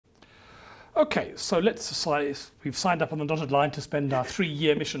Okay, so let's decide we've signed up on the dotted line to spend our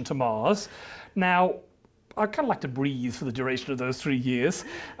 3-year mission to Mars. Now, I'd kind of like to breathe for the duration of those 3 years.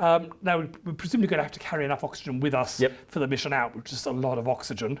 Now, we're presumably going to have to carry enough oxygen with us for the mission out, which is a lot of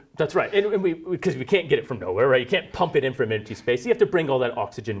oxygen. That's right, and because we can't get it from nowhere, right? You can't pump it in from empty space. You have to bring all that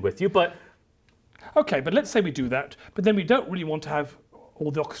oxygen with you, but... Okay, but let's say we do that, but then we don't really want to have all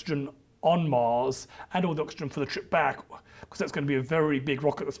the oxygen on Mars and all the oxygen for the trip back, because that's going to be a very big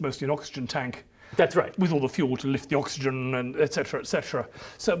rocket that's mostly an oxygen tank. That's right. With all the fuel to lift the oxygen and et cetera, et cetera.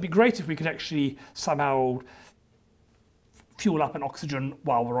 So it'd be great if we could actually somehow fuel up an oxygen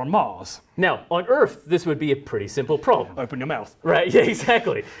while we're on Mars. Now, on Earth, this would be a pretty simple problem. Open your mouth. Right, yeah,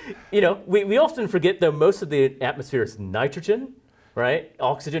 exactly. You know, we often forget that most of the atmosphere is nitrogen, right?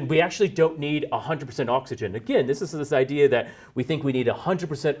 Oxygen. We actually don't need 100% oxygen. Again, this is this idea that we think we need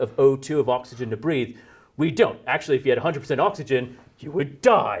 100% of O2 of oxygen to breathe. We don't. Actually, if you had 100% oxygen, you would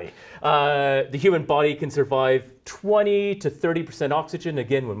die. The human body can survive 20 to 30% oxygen.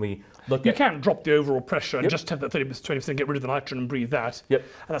 Again, when we look You can't drop the overall pressure and just have that 20%, get rid of the nitrogen and breathe that. And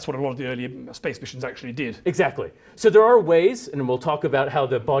that's what a lot of the earlier space missions actually did. Exactly. So there are ways, and we'll talk about how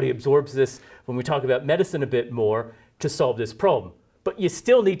the body absorbs this when we talk about medicine a bit more, to solve this problem. But you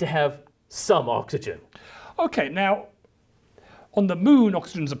still need to have some oxygen. Okay, now, on the moon,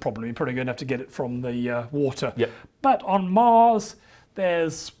 oxygen's a problem. You're probably going to have to get it from the water. But on Mars,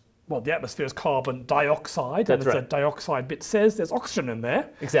 there's, well, the atmosphere is carbon dioxide. That's and as right. the dioxide bit says, there's oxygen in there.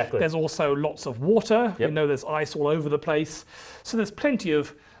 Exactly. There's also lots of water. We know there's ice all over the place. So there's plenty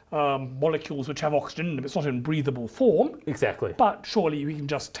of molecules which have oxygen in them. It's not in breathable form. Exactly. But surely we can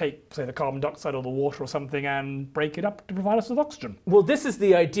just take, say, the carbon dioxide or the water or something and break it up to provide us with oxygen. Well, this is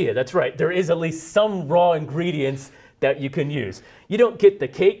the idea. That's right. There is at least some raw ingredients that you can use. You don't get the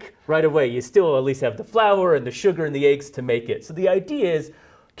cake right away. You still at least have the flour and the sugar and the eggs to make it. So the idea is,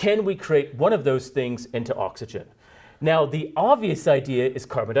 can we create one of those things into oxygen? Now, the obvious idea is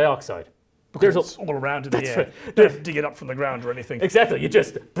carbon dioxide. Because it's all around in the air. Right. You don't have to dig it up from the ground or anything. Exactly. You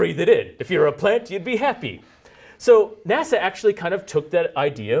just breathe it in. If you're a plant, you'd be happy. So NASA actually kind of took that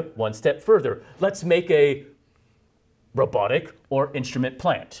idea one step further. Let's make a robotic or instrument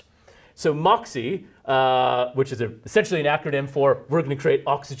plant. So MOXIE, which is essentially an acronym for we're going to create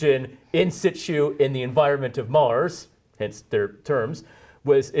oxygen in situ in the environment of Mars, hence their terms,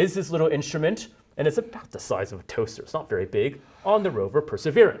 is this little instrument, and it's about the size of a toaster. It's not very big, on the rover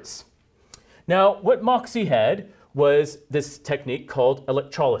Perseverance. Now, what MOXIE had was this technique called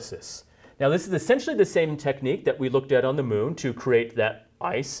electrolysis. Now, this is essentially the same technique that we looked at on the moon to create that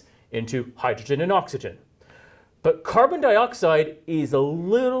ice into hydrogen and oxygen. But carbon dioxide is a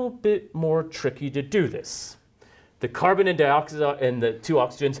little bit more tricky to do this. The carbon and dioxide and the two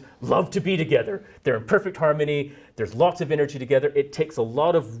oxygens love to be together. They're in perfect harmony. There's lots of energy together. It takes a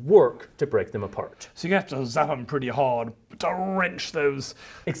lot of work to break them apart. So you have to zap them pretty hard to wrench those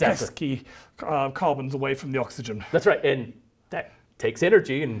pesky carbons away from the oxygen. That's right, and that takes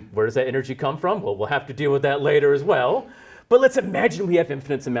energy, and where does that energy come from? Well, we'll have to deal with that later as well. But let's imagine we have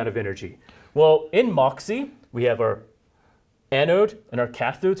infinite amount of energy. Well, in MOXIE, we have our anode and our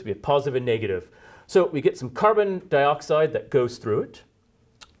cathodes. We have positive and negative. So we get some carbon dioxide that goes through it,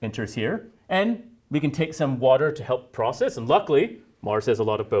 enters here, and we can take some water to help process, and luckily, Mars has a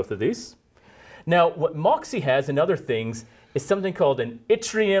lot of both of these. Now, what MOXIE has and other things is something called an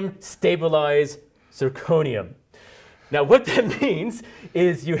yttrium stabilized zirconium. Now, what that means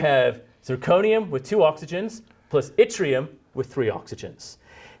is you have zirconium with 2 oxygens plus yttrium with 3 oxygens.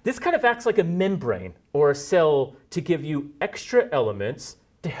 This kind of acts like a membrane or a cell to give you extra elements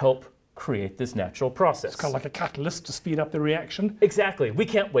to help create this natural process. It's kind of like a catalyst to speed up the reaction. Exactly. We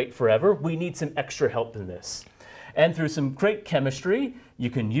can't wait forever. We need some extra help in this. And through some great chemistry,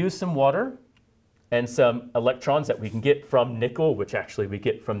 you can use some water and some electrons that we can get from nickel, which actually we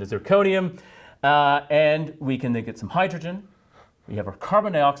get from the zirconium, and we can then get some hydrogen. We have our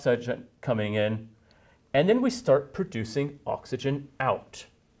carbon dioxide coming in, and then we start producing oxygen out.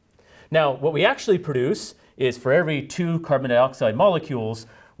 Now, what we actually produce is for every 2 carbon dioxide molecules,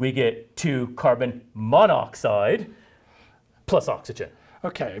 we get 2 carbon monoxide plus oxygen.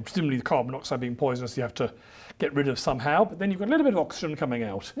 Okay, presumably the carbon dioxide being poisonous you have to get rid of somehow, but then you've got a little bit of oxygen coming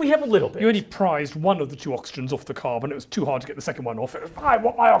out. We have a little bit. You only prized one of the 2 oxygens off the carbon. It was too hard to get the second one off. It was, I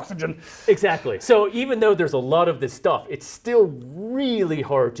want my oxygen. Exactly. So even though there's a lot of this stuff, it's still really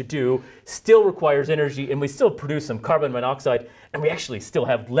hard to do, still requires energy, and we still produce some carbon monoxide, and we actually still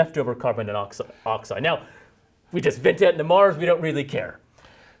have leftover carbon monoxide. Now, we just vent that into Mars, we don't really care.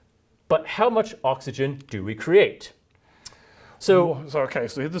 But how much oxygen do we create? So okay,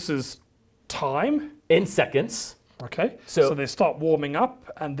 so this is time. In seconds. Okay, So- so they start warming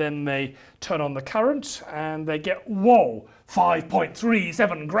up and then they turn on the current and they get, whoa,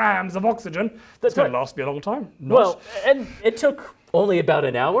 5.37 grams of oxygen. That's going right. to last me a long time. Not. Well, and it took only about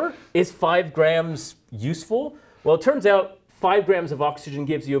an hour. Is 5 grams useful? Well, it turns out 5 grams of oxygen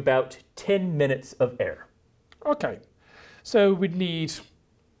gives you about 10 minutes of air. Okay, so we'd need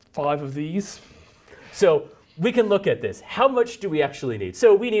 5 of these. So we can look at this. How much do we actually need?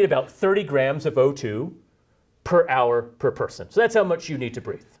 So we need about 30 grams of O2 per hour per person. So that's how much you need to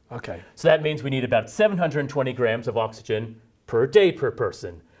breathe. Okay, So that means we need about 720 grams of oxygen per day per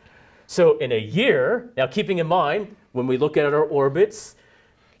person. So in a year, now keeping in mind, when we look at our orbits,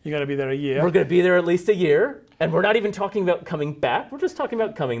 you're going to be there a year. we're going to be there at least a year, and we're not even talking about coming back. We're just talking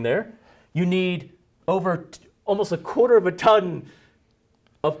about coming there. You need over almost a quarter of a ton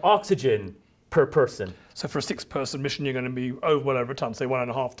of oxygen per person. So for a 6-person mission, you're going to be well over a ton, say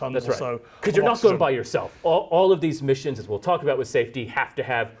 1.5 tons That's or right. so. Because you're not going by yourself. All of these missions, as we'll talk about with safety, have to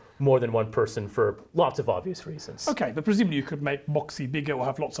have more than one person for lots of obvious reasons. Okay, but presumably you could make Moxie bigger or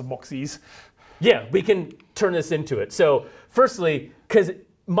have lots of Moxies. Yeah, we can turn this into it. So firstly, because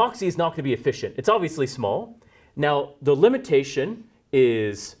Moxie is not going to be efficient. It's obviously small. Now, the limitation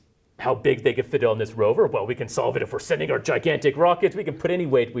is how big they can fit on this rover. Well, we can solve it if we're sending our gigantic rockets. We can put any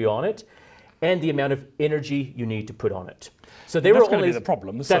weight we want it. And the amount of energy you need to put on it. So they That's were going only to be the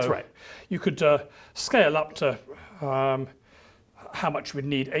problem. That's So right. You could scale up to how much we'd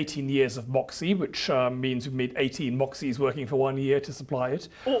need 18 years of Moxie, which means we'd need 18 Moxies working for 1 year to supply it,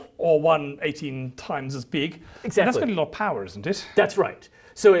 or one 18 times as big. Exactly. And that's going to be a lot of power, isn't it? That's right.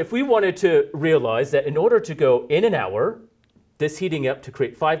 So if we wanted to realize that in order to go in an hour, this heating up to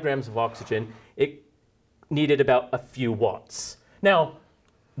create 5 grams of oxygen, it needed about a few watts. Now,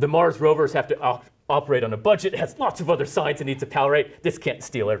 the Mars rovers have to operate on a budget. It has lots of other science it needs to power it. This can't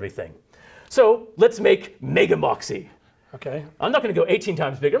steal everything. So let's make Mega Moxie. Okay. I'm not going to go 18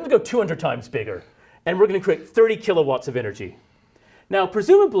 times bigger. I'm going to go 200 times bigger. And we're going to create 30 kilowatts of energy. Now,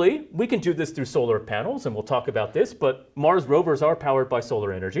 presumably, we can do this through solar panels, and we'll talk about this, but Mars rovers are powered by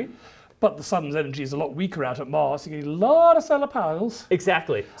solar energy. But the sun's energy is a lot weaker out at Mars. You need a lot of solar panels.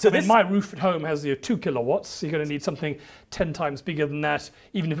 Exactly. So I mean, my roof at home has 2 kilowatts, so you're going to need something 10 times bigger than that,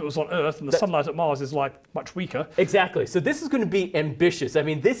 even if it was on Earth, and the sunlight at Mars is like much weaker. Exactly. So this is going to be ambitious. I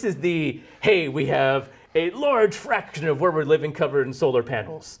mean, this is the, hey, we have a large fraction of where we're living covered in solar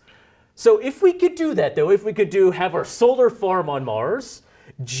panels. So if we could do that, though, if we could have our solar farm on Mars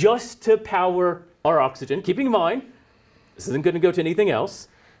just to power our oxygen, keeping in mind, this isn't going to go to anything else,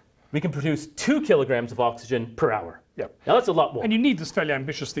 we can produce 2 kilograms of oxygen per hour. Yep. Now that's a lot more. And you need this fairly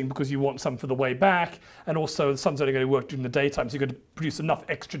ambitious thing because you want some for the way back, and also the sun's only going to work during the daytime, so you're going to produce enough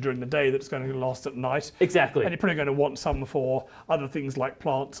extra during the day that's going to last at night. Exactly. And you're probably going to want some for other things like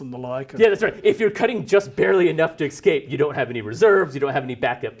plants and the like. Yeah, that's right. If you're cutting just barely enough to escape, you don't have any reserves, you don't have any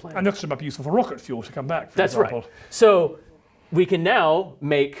backup plans. And extra might be useful for rocket fuel to come back, for That's example. right. So we can now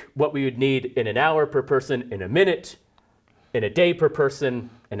make what we would need in an hour per person, in a minute, in a day per person,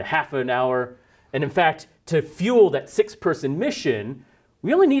 in a half an hour. And in fact, to fuel that 6-person mission,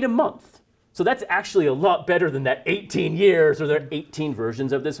 we only need a month. So that's actually a lot better than that 18 years or there are 18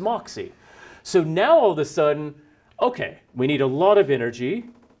 versions of this Moxie. So now all of a sudden, okay, we need a lot of energy,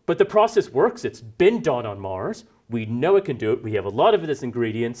 but the process works. It's been done on Mars. We know it can do it. We have a lot of its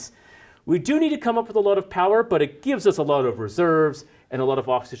ingredients. We do need to come up with a lot of power, but it gives us a lot of reserves and a lot of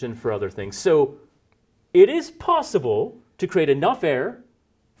oxygen for other things. So it is possible to create enough air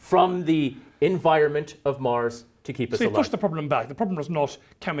from the environment of Mars to keep us So you alive. push the problem back. The problem is not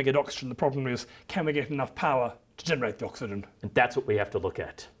can we get oxygen, the problem is can we get enough power to generate the oxygen. And that's what we have to look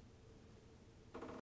at.